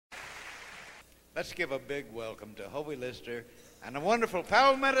Let's give a big welcome to Hovie Lister and a wonderful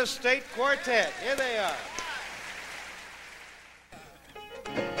Palmetto State Quartet. Here they are.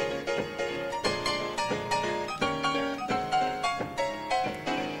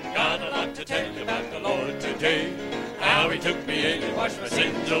 Got a lot to tell you about the Lord today. How he took me in and washed my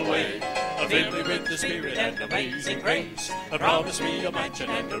sins away. Filled me with the Spirit and amazing grace. Promised me a mansion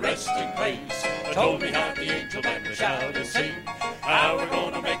and a resting place. Told me how the angel band will shout and sing. How we're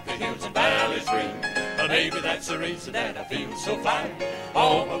gonna make the hills and valleys ring. Maybe that's the reason that I feel so fine.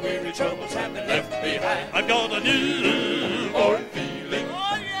 All my weary troubles have been left behind. I've got a newborn feeling,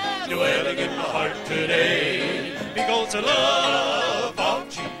 dwelling in my heart today. Because the love of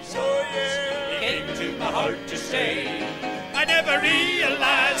Jesus, he came into my heart to stay. I never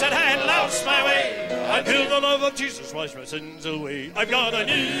realized that I had lost my way until the love of Jesus washed my sins away. I've got a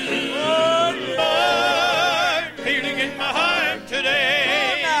newborn feeling in my heart today.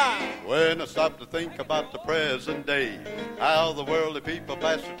 When I stop to think about the present day, how the worldly people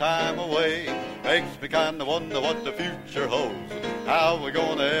pass their time away, makes me kind of wonder what the future holds. How we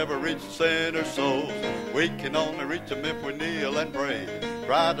gonna ever reach the sinner's souls? We can only reach them if we kneel and pray.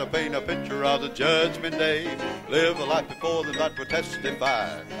 Try to paint a picture of the judgment day. Live a life before them that will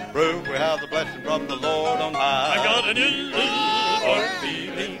testify. Prove we have the blessing from the Lord on high. I've got a newborn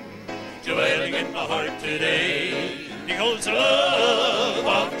feeling dwelling in my heart today. Because the love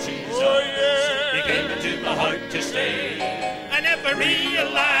of Jesus, he came into my heart to stay. I never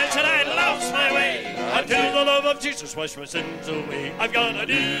realized that I'd lost my way until the love of Jesus washed my sins away. I've got a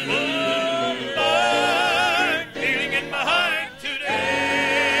newborn feeling in my heart today.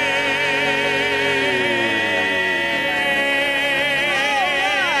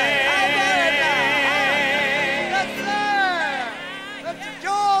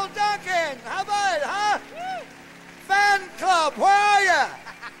 Where are you?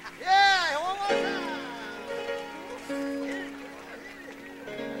 Yeah, one more time.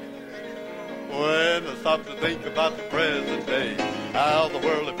 When I stop to think about the present day, how the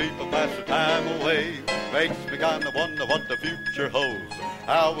worldly people pass their time away, makes me kind of wonder what the future holds.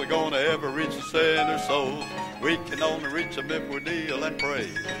 How we gonna ever reach the sinner's souls? We can only reach them if we kneel and pray.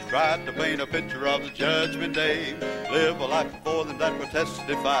 Try to paint a picture of the judgment day. Live a life before them that will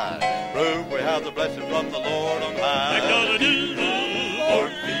testify. Prove we have the blessing from the Lord on high. I got a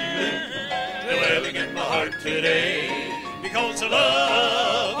newborn feeling dwelling in my heart today. Because the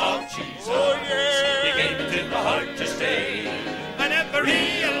love of Jesus, he came into my heart to stay. I never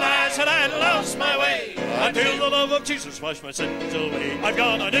realized that I had lost my way until the love of Jesus washed my sins away. I've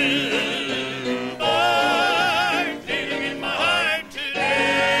got a newborn feeling in my heart today.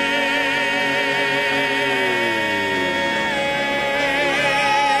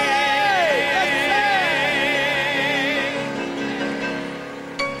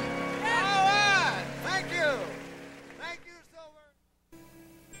 All right. Thank you. Thank you so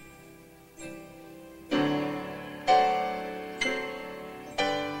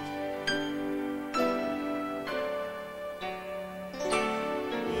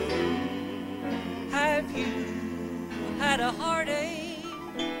Have you had a heartache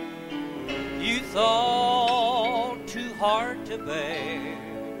you thought too hard to bear?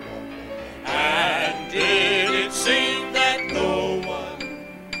 And did it seem that no one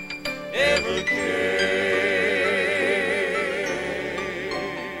ever cared?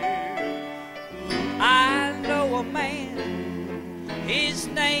 I know a man, his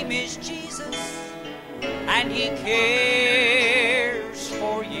name is Jesus, and he cares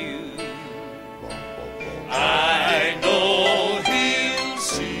for you. I know he'll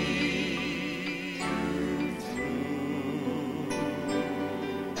see you through.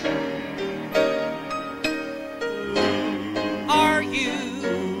 Are you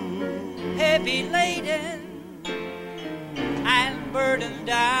heavy laden and burdened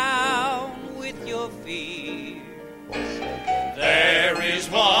down with your fear? There is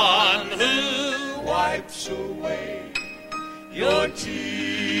one who wipes away your tears.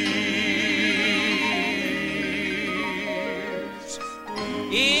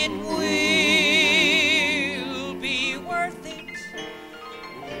 It will be worth it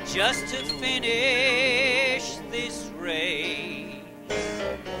just to finish this race.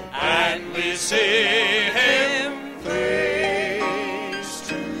 And we see him face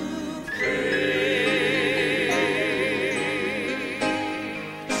to face.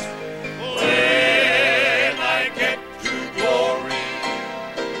 When I get to glory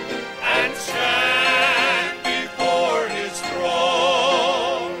and stand before his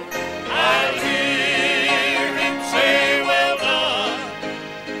throne, I'll hear him say, well done,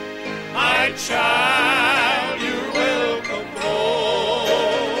 my child, you're welcome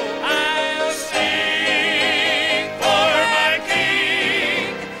home. I'll see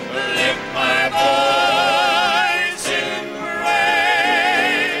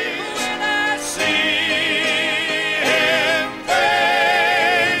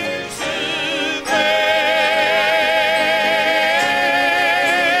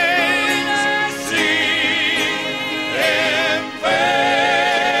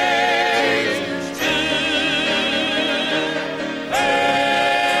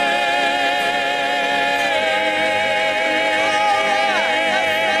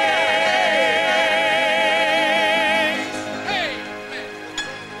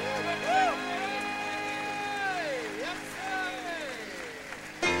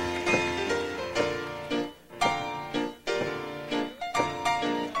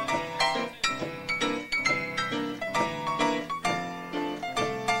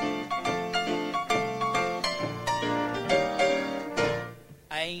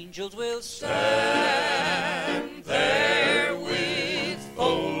angels will stand there with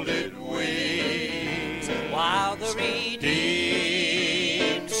folded wings, while the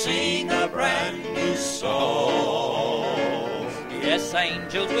redeemed sing a brand new song. Yes,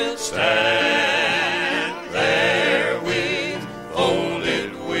 angels will stand there with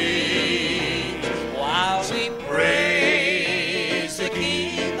folded wings, while we praise the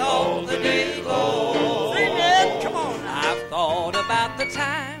King all the day long. Sing it, come on. I've thought about the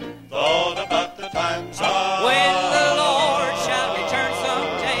time when the Lord shall return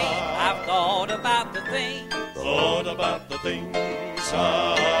someday. I've thought about the things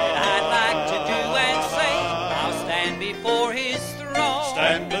that I'd like to do and say. I'll stand before His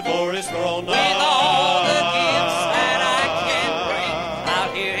throne, with all the gifts that I can bring.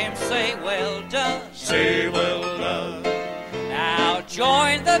 I'll hear Him say, well done. Now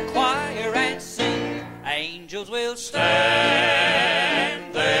join the choir and sing. Angels will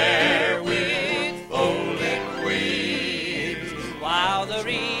stand there with folded wings, while the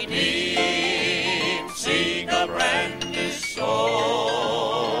redeemed sing a brand new song.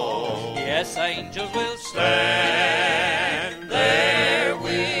 Yes, angels will stand there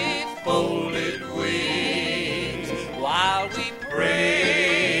with folded wings, while we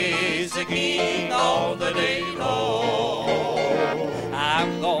praise the King all the day long.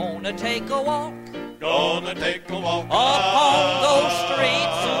 I'm gonna take a walk upon those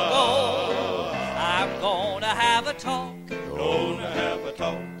streets of gold. I'm gonna have a talk with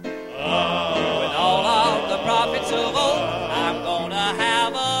all of the prophets of old. I'm gonna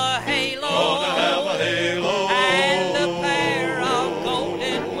have a halo and a pair of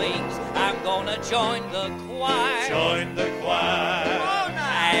golden wings. I'm gonna join the choir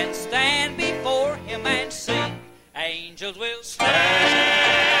and stand before Him and sing. Angels will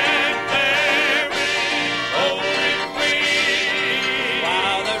stand there with folded wings,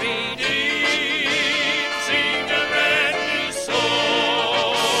 while the redeemed sing a brand new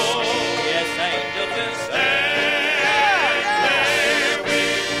song. Yes, angels will stand there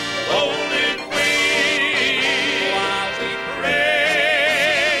with folded wings, while we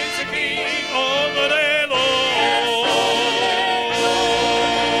praise the King all the day long.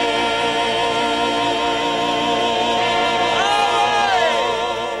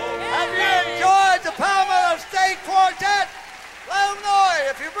 Have you enjoyed the Palmetto State Quartet? Let them know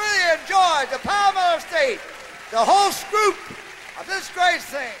if you really enjoyed the Palmetto State, the whole group of this great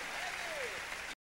thing.